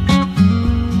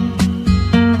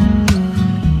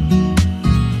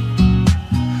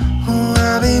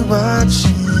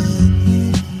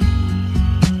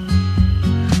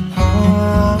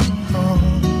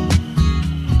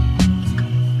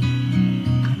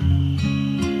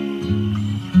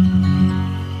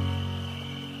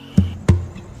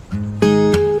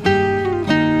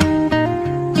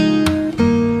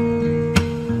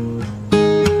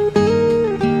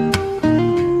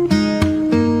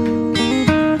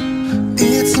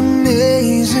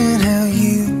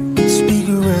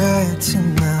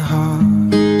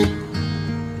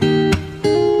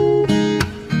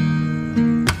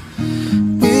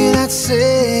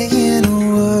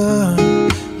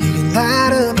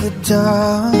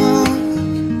 dark.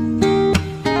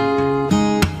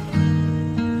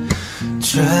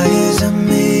 Try as I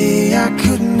may, I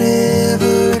could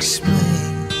never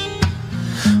explain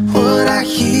what I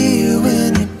hear when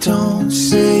you don't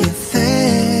say a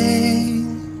thing.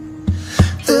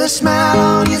 The smile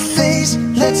on your face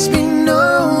lets me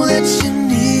know that you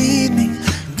need me.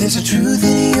 There's a truth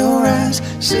in your eyes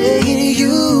saying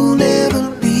you'll never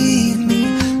leave me.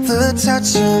 The touch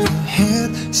of your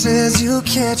hand says you'll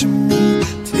catch me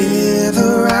if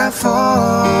ever I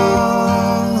fall.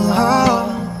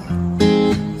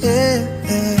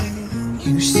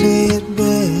 You say it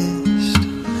best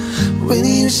when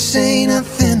you say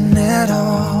nothing at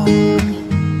all.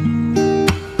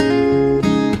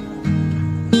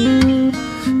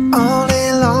 All day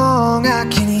long I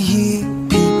can hear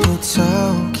people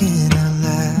talking out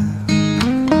loud,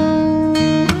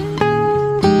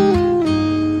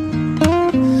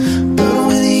 but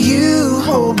when you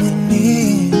hold me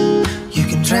near, you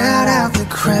can drown out the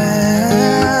crowd.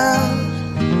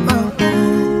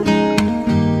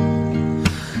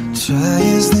 Try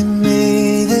as they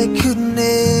may, they could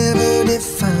never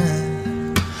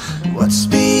define what's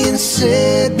being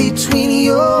said between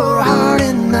your heart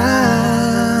and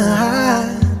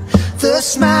mine. The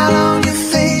smile on your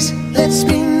face lets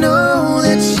me know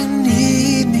that you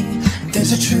need me.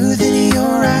 There's a truth in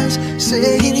your eyes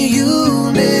saying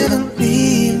you'll never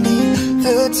leave me.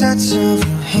 The touch of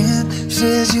your hand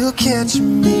says you'll catch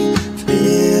me if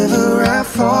ever I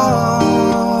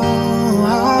fall.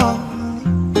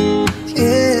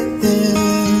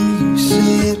 You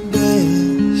say it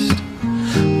best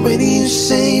when you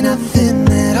say nothing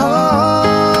at all.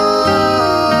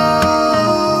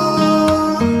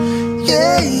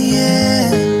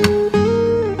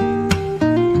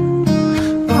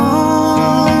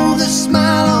 Oh, the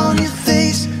smile on your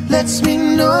face lets me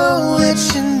know that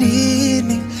you need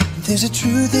me. There's a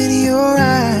truth in your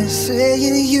eyes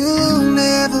saying you'll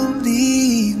never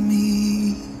leave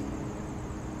me.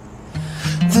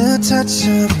 The touch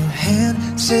of your hand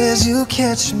says you'll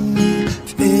catch me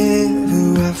if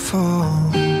ever I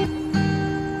fall.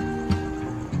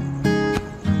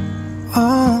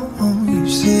 Oh, you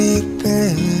say it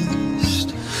best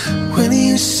when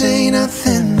you say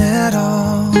nothing at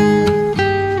all.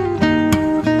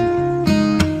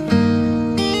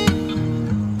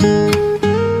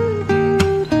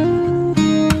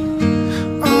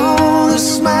 Oh, the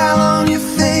smile on your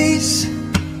face,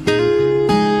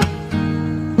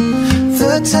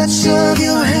 the touch of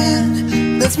your hand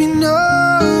lets me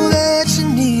know that you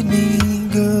need me,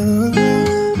 girl.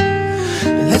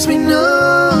 It lets me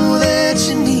know that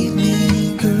you need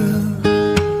me, girl.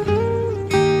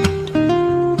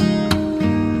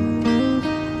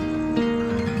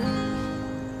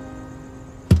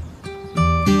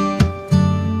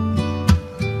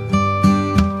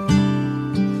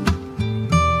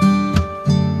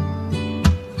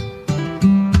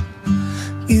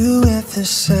 You with the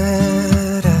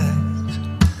sad eyes,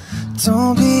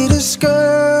 don't be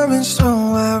discouraged.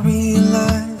 Oh, I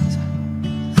realize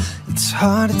it's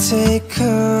hard to take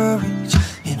courage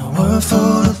in a world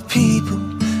full of people.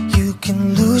 You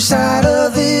can lose sight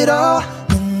of it all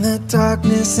when the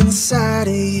darkness inside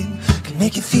of you can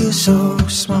make you feel so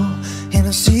small. And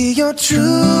I see your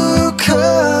true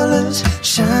colors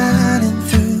shining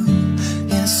through.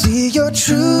 Yeah, I see your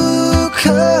true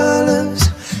colors.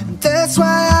 That's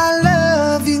why I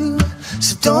love you.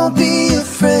 So don't be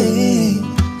afraid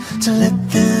to let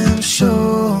them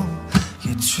show.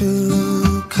 Your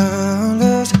true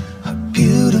colors are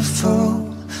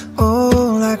beautiful,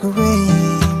 oh, like a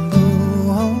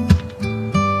rainbow.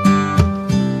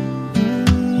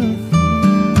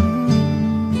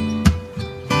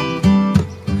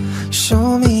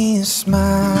 Show me a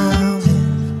smile,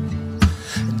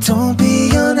 don't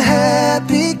be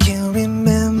unhappy. Can't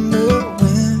remember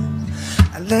when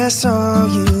I last saw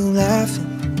you laughing.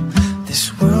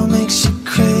 This world makes you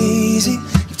crazy.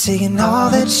 You've taken all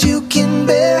that you can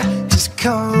bear. Just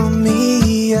call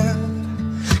me up,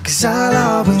 'cause I'll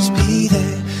always be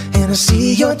there. And I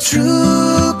see your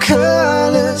true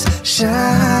colors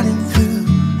shining through.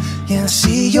 Yeah, I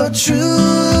see your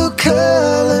true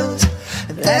colors.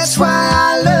 That's why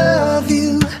I love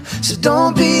you. So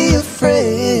don't be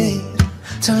afraid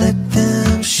to let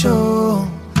them show.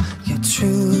 Your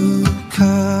true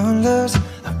colors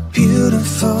are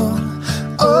beautiful,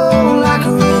 oh, like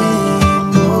a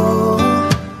rainbow.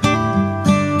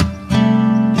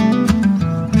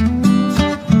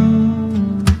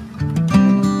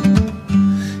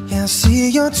 Yeah, I see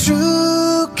your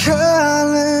true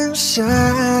colors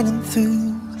shining through.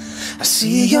 I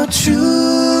see your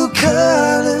true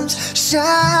colors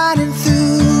shining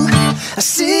through. I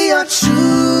see your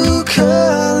true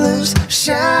colors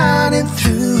shining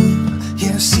through.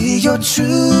 Yeah, I see your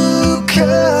true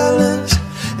colors,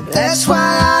 and that's why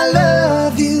I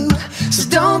love you. So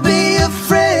don't be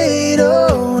afraid,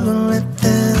 oh, don't let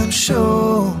them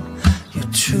show. Your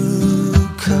true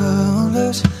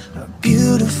colors are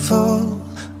beautiful,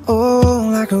 oh,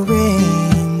 like a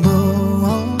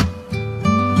rainbow,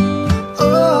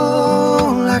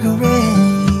 oh, like a rainbow.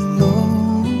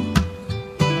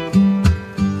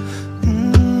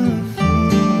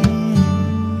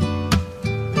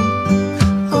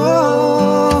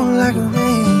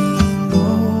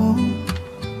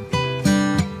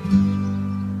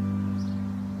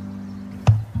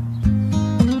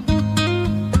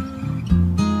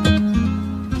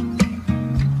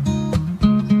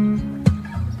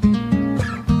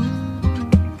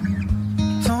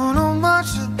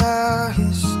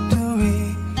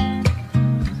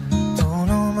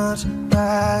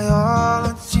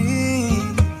 Biology,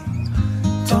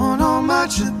 don't know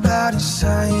much about a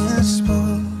science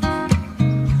book,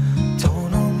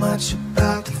 don't know much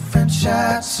about the French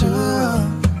I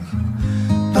took,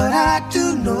 but I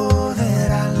do know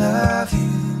that I love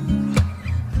you,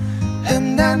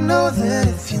 and I know that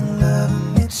if you love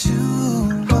me too,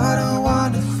 what a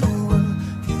wonderful world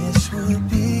this would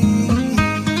be.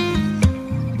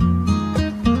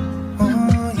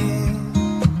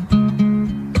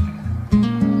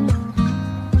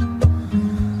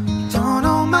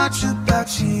 About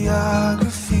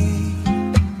geography,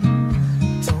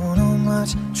 don't know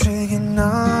much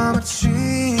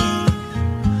trigonometry,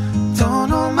 don't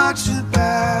know much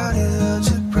about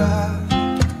algebra,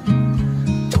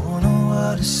 don't know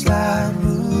what a slide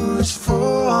rule is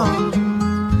for,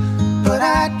 but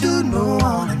I do know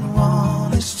 1 and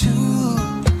 1 is 2,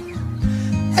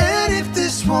 and if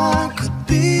this one could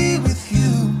be with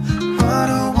you, what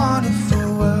a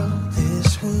wonderful world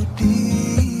this would be.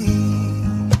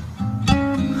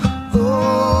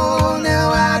 Oh,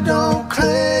 now I don't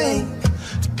claim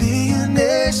to be an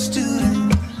A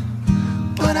student,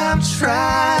 but I'm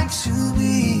trying to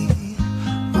be.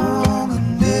 Oh, but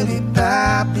maybe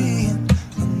by being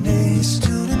an A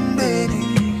student, baby,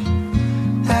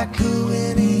 I could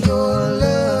win your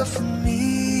love for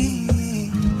me.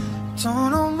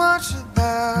 Don't know much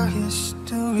about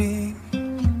history,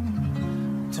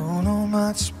 don't know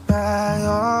much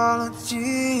biology,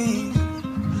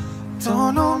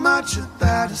 don't know much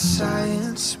about a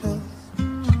science book,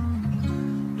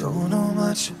 don't know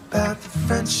much about the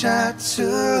French I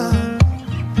took,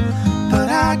 but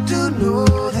I do know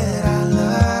that I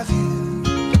love you,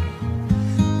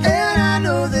 and I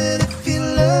know that if you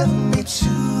love me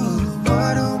too,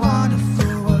 what a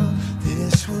wonderful world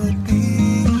this would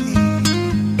be.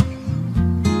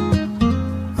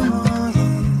 Oh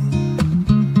yeah.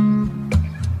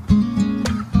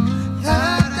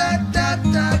 La da da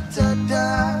da da da.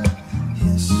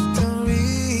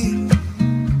 History,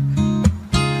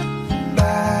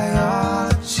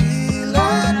 biology, la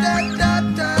da da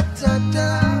da da da.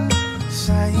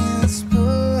 Science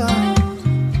book,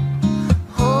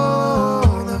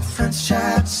 oh, the French I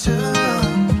took,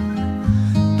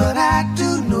 but I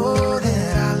do know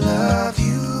that I love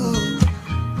you,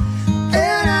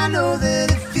 and I know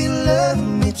that if you love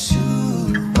me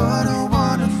too, what a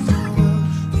wonderful world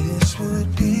this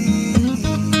would be.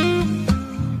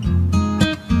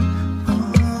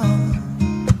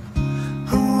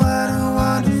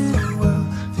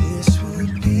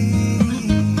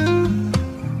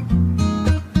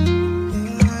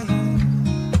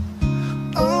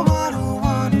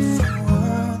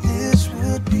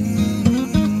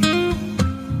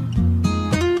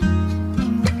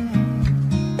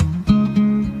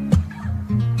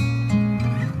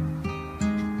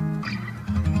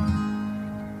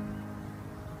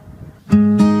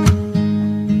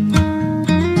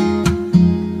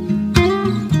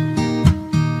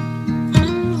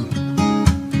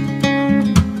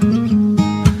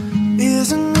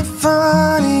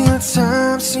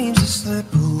 Time seems to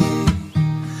slip away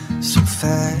so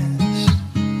fast.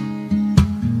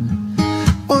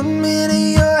 1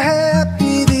 minute you're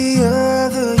happy, the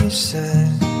other you're sad.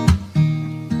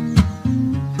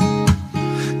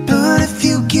 But if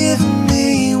you give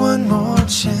me one more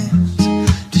chance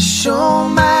to show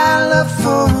my love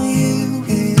for you,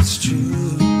 it's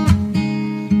true,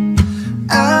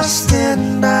 I'll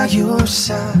stand by your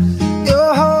side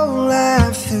your whole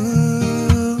life through.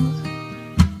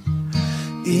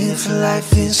 If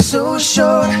life is so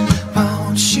short, why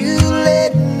won't you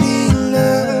let me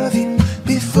love you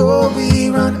before we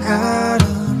run out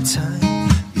of time?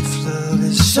 If love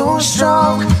is so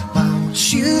strong, why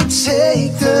won't you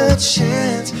take the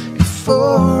chance before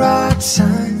before our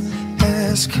time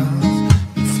has come.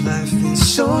 If life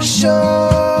is so short,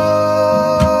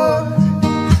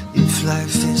 if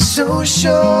life is so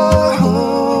short,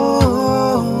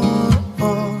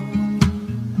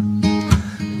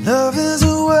 love is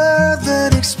a word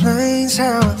that explains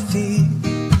how I feel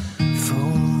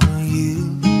for you.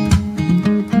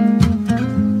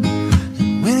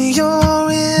 When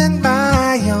you're in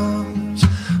my arms,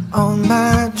 all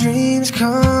my dreams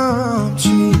come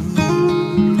true.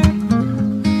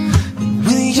 And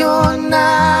when you're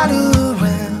not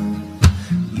around,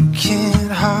 you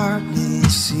can't hardly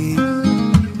see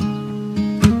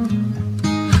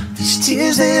these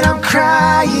tears that I'm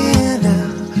crying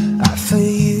out are for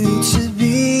you to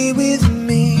be with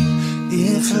me.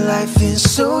 If life is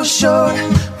so short,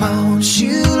 why won't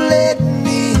you let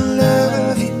me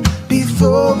love you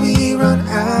before we run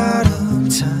out of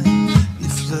time?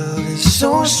 If love is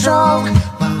so strong,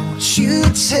 why won't you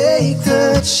take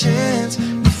the chance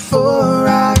before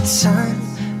our time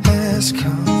has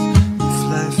come? If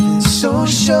life is so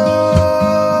short,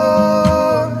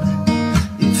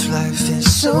 if life is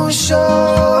so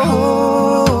short,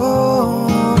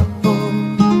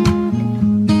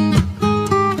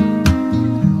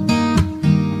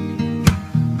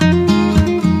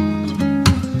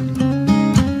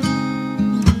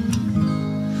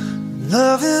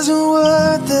 love is a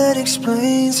word that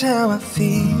explains how I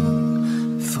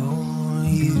feel for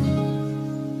you.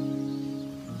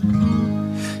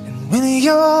 And when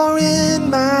you're in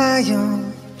my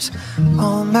arms,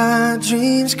 all my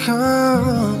dreams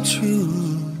come true.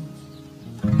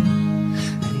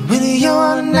 And when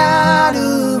you're not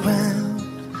around,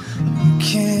 you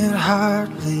can't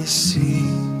hardly see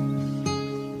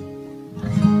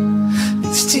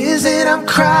these tears that I'm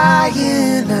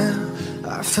crying out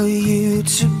are for you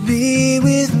to be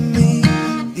with me.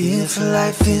 If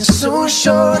life is so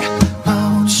short, why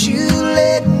won't you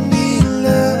let me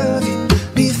love you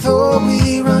before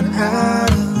we run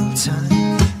out of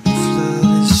time? If love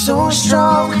is so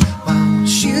strong, why won't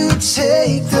you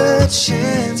take the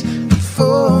chance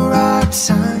before our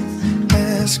time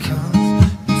has come?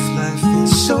 If life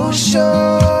is so short,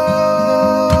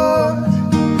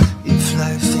 if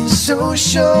life is so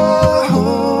short,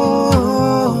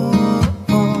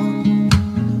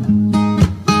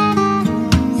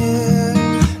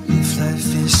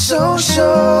 so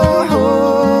short,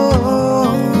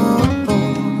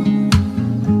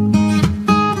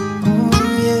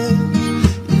 yeah.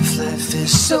 If life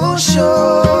is so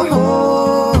short,